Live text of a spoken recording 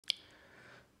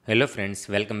Hello friends,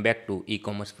 welcome back to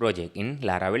e-commerce project in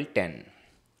Laravel 10.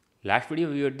 Last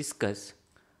video we will discuss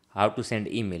how to send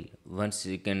email. Once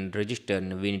you can register,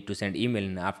 we need to send email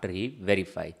and after he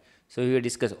verify. So we will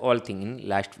discuss all thing in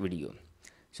last video.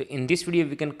 So in this video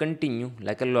we can continue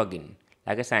like a login,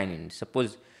 like a sign in.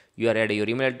 Suppose you are add your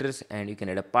email address and you can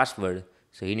add a password.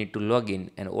 So he need to log in,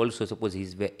 and also suppose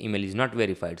his email is not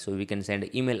verified. So we can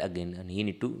send email again and he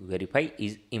need to verify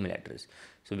his email address.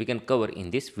 So we can cover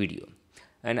in this video.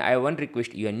 And I have one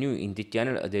request: you are new in the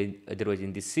channel, otherwise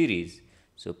in this series,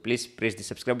 so please press the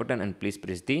subscribe button and please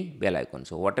press the bell icon,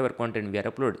 so whatever content we are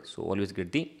upload, so always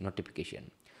get the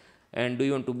notification. And do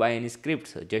you want to buy any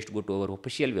scripts? Just go to our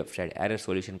official website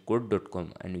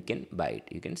errorsolutioncode.com and you can buy it.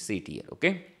 You can see it here.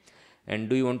 Okay. And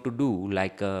do you want to do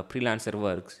like freelancer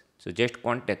works? So just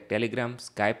contact Telegram,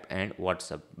 Skype and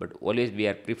WhatsApp, but always we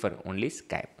are prefer only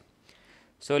Skype.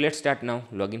 So let's start now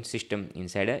login system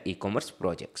inside a e-commerce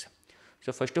projects.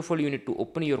 So first of all, you need to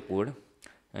open your code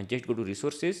and just go to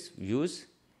resources, views.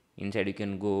 Inside you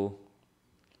can go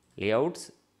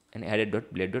layouts and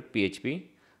add.blade.php.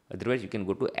 Otherwise you can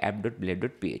go to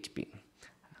app.blade.php.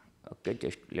 Okay,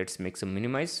 just let's make some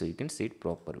minimize so you can see it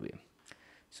proper way.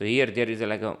 So here there is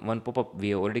like a one pop-up we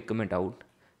have already comment out.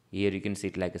 Here you can see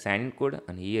it like a sign in code,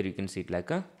 and here you can see it like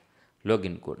a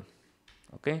login code.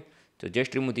 Okay, so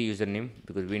just remove the username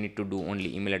because we need to do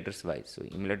only email address wise. So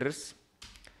email address,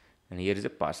 and here is a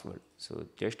password. So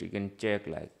just you can check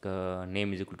like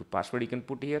name is equal to password you can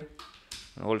put here,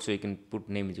 and also you can put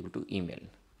name is equal to email,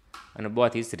 and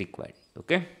both is required.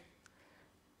 Okay,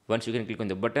 once you can click on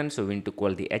the button, so we need to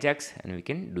call the ajax and we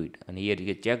can do it. And here you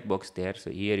get checkbox there,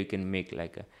 so here you can make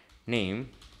like a name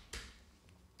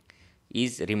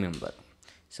is remember.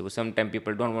 So sometimes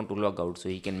people don't want to log out, so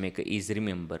he can make a is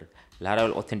remember.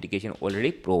 Laravel authentication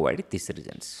already provide these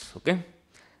reasons. Okay,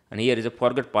 and here is a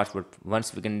forget password.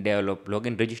 Once we can develop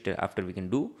login register, after we can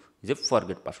do is a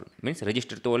forget password, means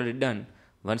register to already done.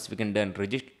 Once we can done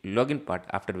register login part,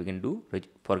 after we can do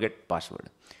forget password.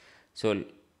 So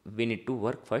we need to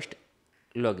work first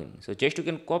login. So just you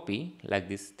can copy like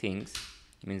these things,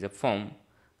 means a form,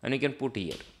 and you can put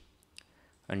here,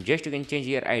 and just you can change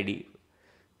your id,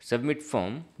 submit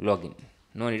form, login.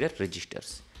 No need of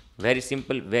registers. Very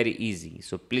simple, very easy.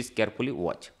 So please carefully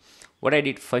watch. What I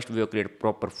did first, we have created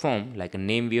proper form like a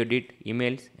name we have did,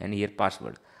 emails, and here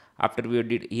password. After we have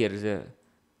did here is a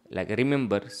like a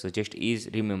remember. So just is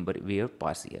remember we have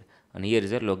pass here, and here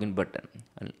is a login button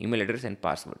and email address and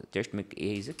password. Just make a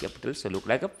is a capital so look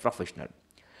like a professional.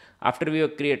 After we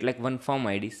have create like one form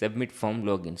id, submit form,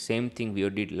 login. Same thing we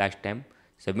have did last time.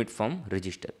 Submit form,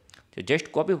 register. So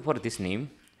just copy for this name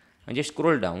and just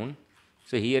scroll down.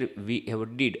 So here we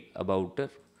have did about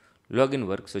login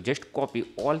work. So just copy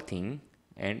all thing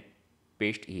and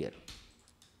paste here,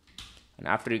 and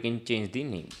after you can change the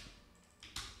name,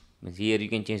 means here you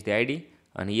can change the id,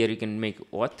 and here you can make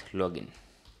auth login.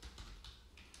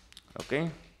 Okay,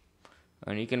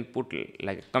 and you can put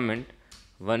like a comment.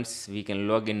 Once we can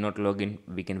log in, not log in,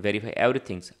 we can verify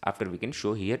everything. After we can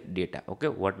show here data. Okay,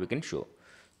 what we can show.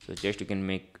 So just you can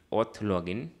make auth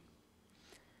login,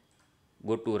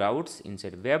 go to routes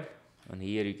inside web, and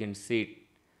here you can see it,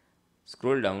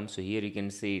 scroll down. So here you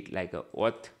can see it like a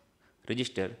auth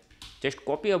register. Just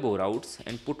copy above routes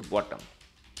and put bottom,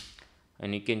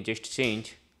 and you can just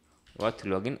change auth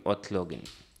login,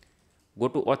 go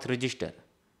to auth register.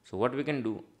 So what we can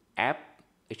do, app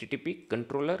http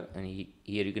controller, and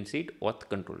here you can see it auth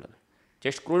controller.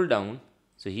 Just scroll down.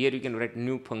 So here you can write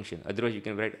new function, otherwise you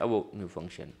can write above new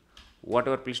function.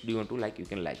 Whatever please do you want to like, you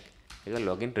can like a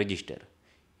login register.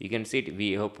 You can see it,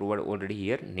 we have provided already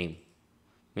here name,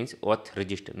 means auth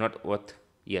register, not auth,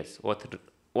 yes, auth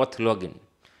login.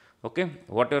 Okay,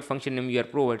 whatever function name you are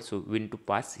provided, so we need to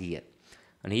pass here,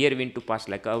 and here we need to pass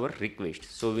like our request.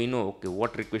 So we know okay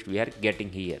what request we are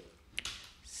getting here.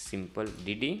 Simple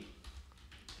dd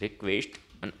request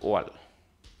and all.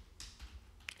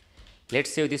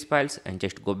 Let's save these files and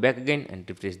just go back again and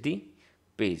refresh the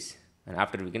page, and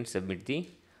after we can submit the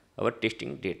our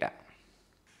testing data.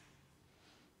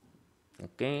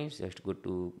 Okay, just go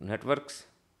to networks,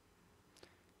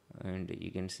 and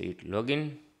you can see it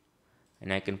login,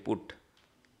 and I can put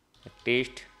a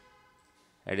test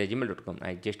at gmail.com.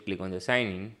 I just click on the sign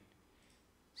in,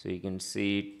 so you can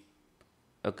see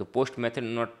it. Okay, post method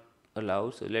not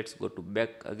allowed, so let's go to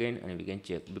back again and we can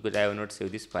check, because I have not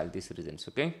saved this file, these reasons.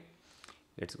 Okay,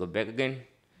 let's go back again,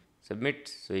 submit.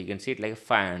 So you can see it like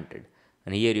 500,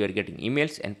 and here you are getting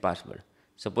emails and password.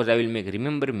 Suppose I will make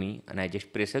remember me, and I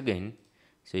just press again,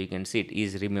 so you can see it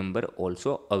is remember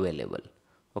also available.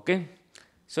 Okay,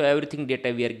 so everything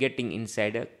data we are getting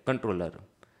inside a controller.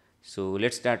 So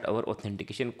let's start our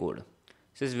authentication code.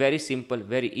 So it's very simple,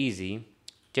 very easy.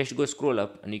 Just go scroll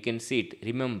up and you can see it.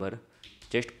 Remember,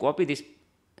 just copy this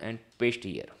and paste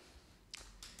here.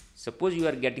 Suppose you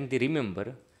are getting the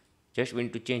remember, just going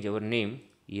to change our name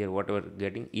here, whatever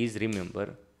getting is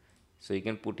remember. So you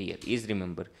can put here is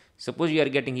remember. Suppose you are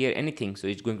getting here anything, so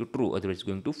it's going to true, otherwise it's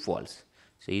going to false.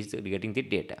 So is getting the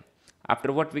data.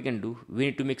 After what we can do, we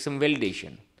need to make some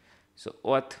validation. So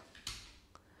auth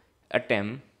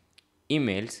attempt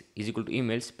emails is equal to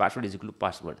emails, password is equal to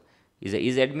password. Is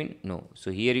admin? No. So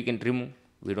here you can remove.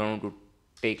 We don't want to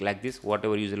take like this.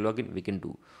 Whatever user login we can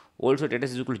do. Also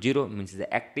status is equal to 0 means is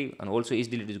active, and also is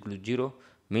deleted is equal to 0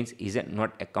 means is a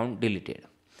not account deleted.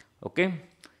 Okay.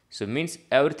 So means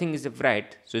everything is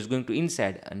right. So it's going to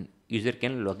inside and user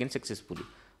can log in successfully.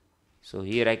 So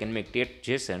here I can make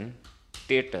JSON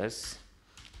status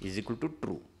is equal to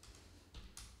true,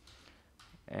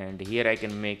 and here I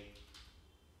can make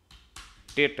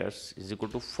status is equal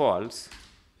to false,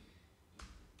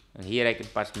 and here I can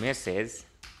pass message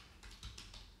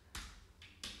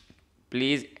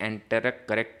please enter a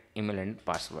correct email and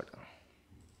password.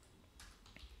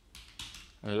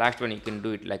 And last one you can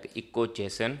do it like echo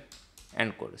JSON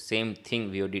encode, same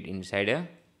thing we did inside a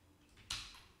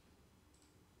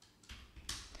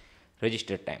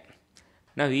register time.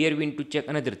 Now here we need to check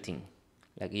another thing,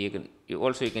 like you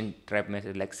can type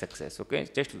message like success. Okay,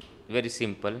 just very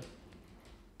simple,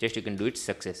 just you can do it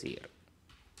success here.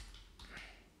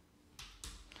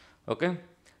 Okay,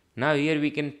 now here we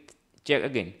can check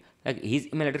again, like his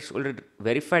email address already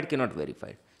verified, cannot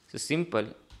verified. So simple,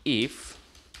 if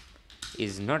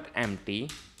is not empty,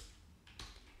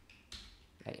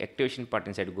 like activation part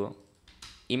inside go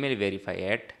email verify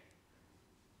at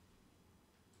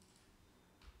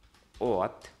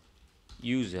auth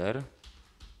user,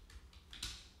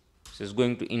 so it's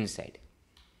going to inside.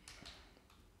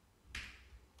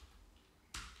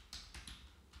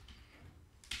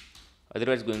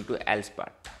 Otherwise going to else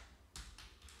part.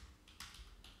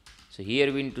 So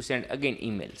here we need to send again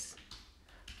emails.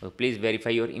 So please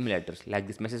verify your email address, like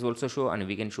this message also show, and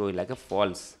we can show it like a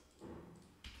false.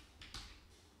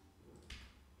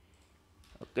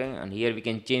 Okay, and here we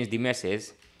can change the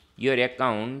message, your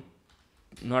account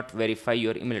not verify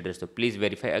your email address, so please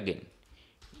verify again,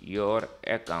 your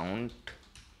account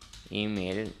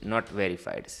email not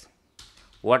verified.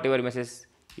 Whatever message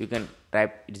you can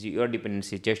type, it's your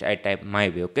dependency, just I type my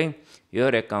way. Okay, your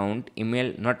account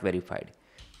email not verified,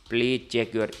 please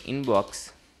check your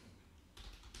inbox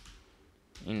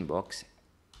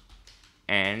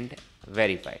and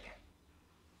verified.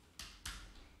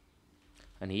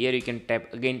 And here you can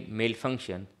type again mail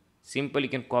function, simple you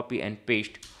can copy and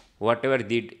paste whatever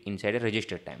did inside a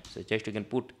register time. So just you can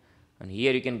put, and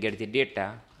here you can get the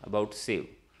data about save.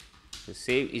 So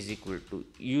save is equal to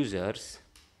users,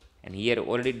 and here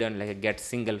already done like a get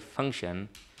single function.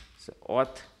 So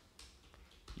auth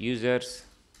users,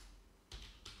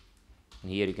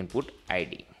 and here you can put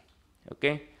id.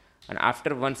 Okay, and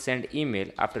after one send email,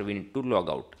 after we need to log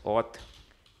out, auth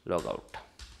logout.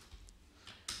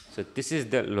 So this is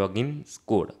the login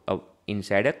code of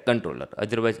inside a controller,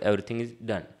 otherwise everything is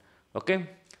done. Okay,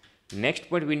 next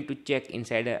point we need to check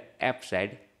inside a app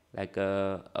side, like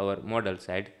our model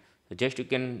side. So just you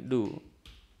can do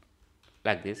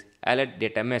like this, alert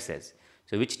data message.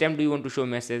 So which time do you want to show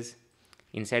message?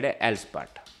 Inside a else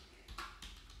part.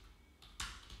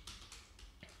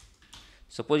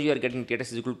 Suppose you are getting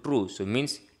status is equal to true, so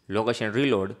means location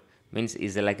reload means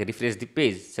is like a refresh the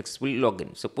page, successfully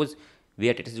login. Suppose we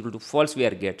are status is equal to false, we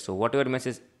are get, so whatever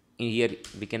message in here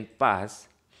we can pass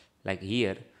like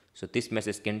here, so this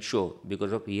message can show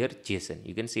because of here JSON.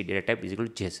 You can see data type is equal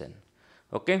to JSON.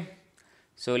 Okay,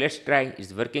 so let's try,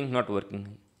 is working, not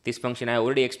working. This function I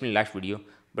already explained last video,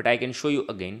 but I can show you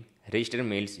again. Register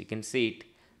mails, you can see it.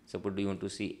 Suppose you want to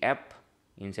see app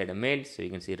inside a mail, so you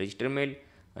can see register mail,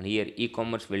 and here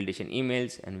e-commerce validation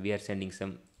emails, and we are sending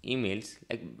some emails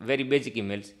like very basic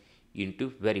emails. You need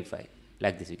to verify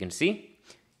like this. You can see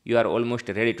you are almost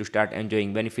ready to start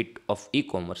enjoying benefit of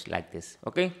e-commerce like this.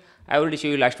 Okay, I already show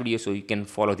you last video, so you can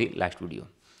follow the last video,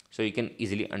 so you can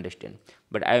easily understand.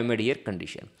 But I have made here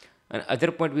condition. And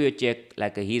other point we will check,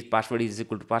 like his password is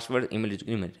equal to password, email is equal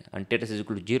to email, and status is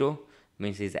equal to 0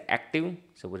 means he is active.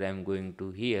 Suppose I am going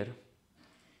to here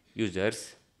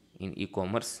users in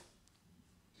e-commerce,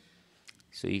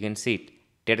 so you can see it,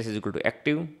 status is equal to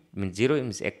active means 0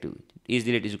 means active, is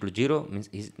deleted is equal to 0 means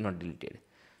is not deleted.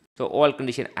 So all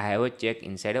condition I have a check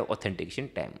inside of authentication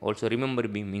time. Also remember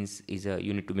me means is a,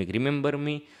 you need to make remember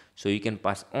me, so you can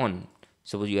pass on.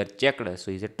 Suppose you are checked, so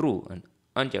is a true, and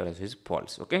unchecked, so is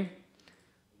false. Okay,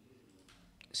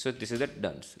 So this is the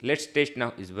done. Let's test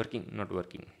now, is working, not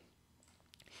working.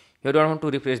 You don't want to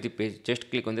refresh the page, just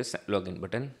click on the login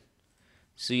button.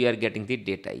 So you are getting the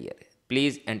data here.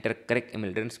 Please enter correct email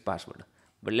address password.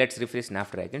 But let's refresh and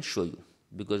after I can show you,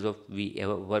 because of we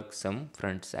have work some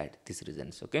front side, this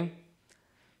reasons. Okay,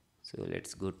 so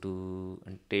let's go to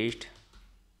and test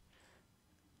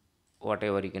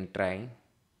whatever you can try.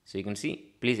 So you can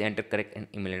see, please enter correct and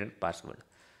email address password.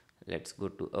 Let's go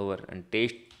to our and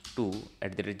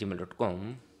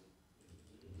test2@gmail.com,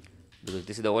 because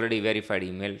this is the already verified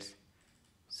emails.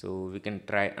 So we can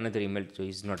try another email, so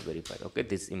it's not verified. Okay,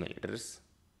 this email address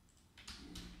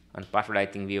and password, I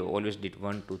think we have always did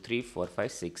 1 2 3 4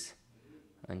 5 6,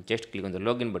 and just click on the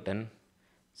login button.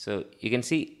 So you can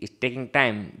see it's taking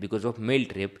time because of mail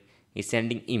trip is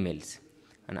sending emails,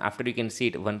 and after you can see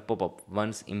it one pop-up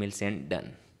once email sent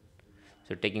done.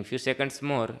 So taking few seconds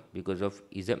more because of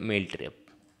is a mail trip.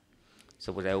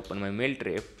 Suppose I open my mail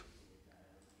trip.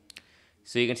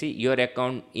 So you can see your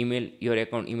account email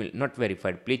not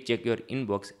verified, please check your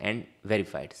inbox and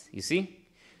verified. You see,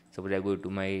 suppose I go to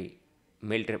my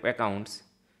mail trip accounts,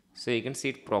 so you can see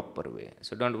it proper way.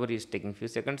 So don't worry, it's taking few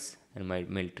seconds and my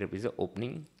mail trip is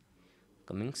opening,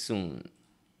 coming soon.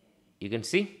 You can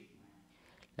see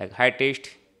like high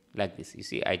test like this. You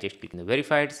see, I just click on the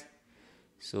verified.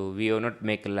 So we have not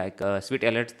make like a sweet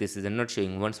alerts. This is not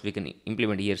showing. Once we can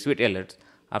implement here sweet alerts,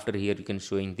 after here you can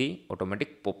showing the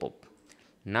automatic pop-up.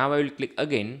 Now I will click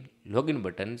again login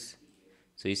buttons.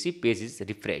 So you see page is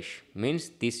refresh, means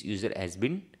this user has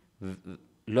been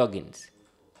logins,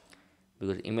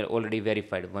 because email already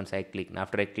verified. Once I click,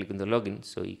 after I click on the login,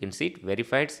 so you can see it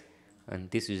verified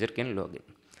and this user can log in.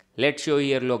 Let's show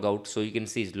here logout, so you can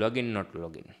see it's login, not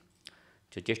login.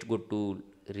 So just go to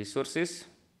resources,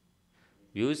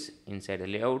 views, inside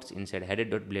layouts, inside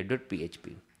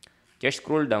header.blade.php, just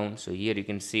scroll down. So here you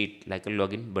can see it like a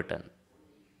login button.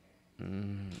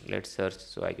 Let's search,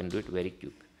 so I can do it very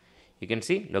quick. You can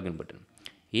see login button.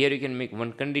 Here you can make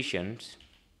one conditions: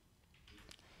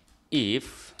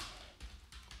 if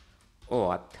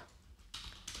auth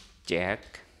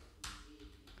check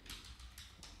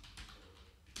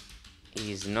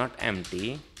is not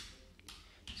empty,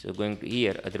 so going to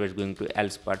here, otherwise going to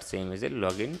else part, same as a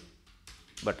login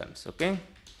buttons. Okay,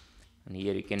 and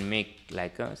here you can make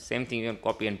like a same thing, you can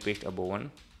copy and paste above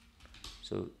one,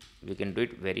 so we can do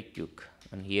it very quick.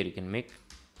 And here you can make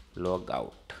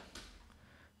logout,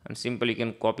 and simple you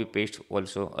can copy paste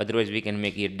also. Otherwise we can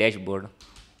make here dashboard,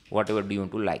 whatever do you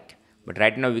want to like. But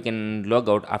right now we can log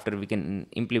out, after we can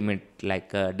implement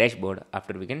like a dashboard,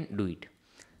 after we can do it.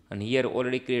 And here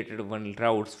already created one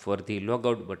routes for the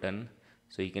logout button,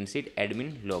 so you can see it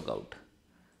admin logout.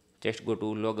 Just go to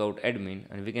logout admin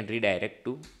and we can redirect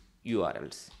to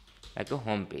URLs like a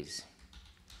home page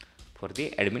for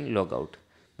the admin logout,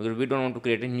 because we don't want to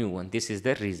create a new one. This is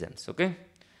the reasons. Okay,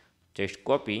 just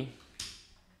copy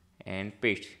and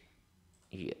paste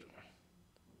here.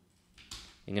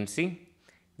 You can see,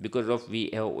 because of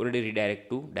we have already redirect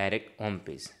to direct home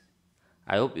page.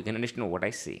 I hope you can understand what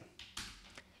I say.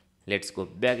 Let's go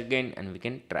back again and we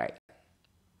can try.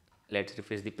 Let's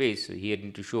refresh the page. So here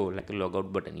need to show like a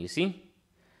logout button, you see,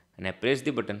 and I press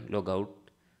the button logout,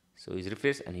 so it's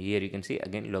refresh, and here you can see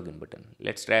again login button.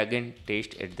 Let's try again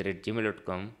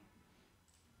test@gmail.com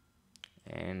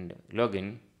and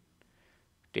login.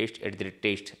 Test.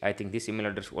 I think this email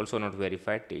address also not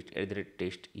verified.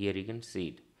 Test. Here you can see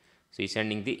it. So he's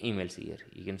sending the emails here.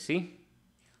 You can see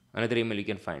another email you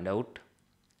can find out.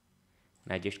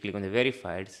 And I just click on the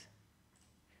verified.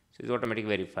 So it's automatic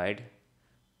verified.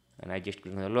 And I just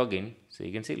click on the login. So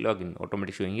you can see login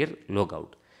automatic showing here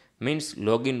logout. Means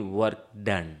login work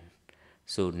done.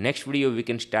 So next video we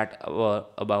can start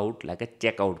about like a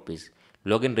checkout page.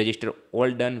 Login register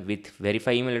all done with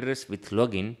verify email address with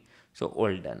login. So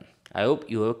all done. I hope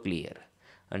you are clear.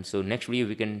 And so next video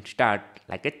we can start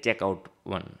like a checkout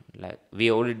one. Like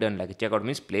we already done like a checkout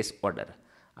means place order.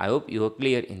 I hope you are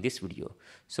clear in this video.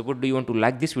 So what do you want to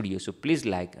like this video? So please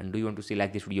like, and do you want to see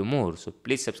like this video more? So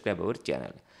please subscribe our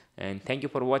channel. And thank you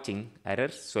for watching Error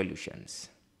Solutions.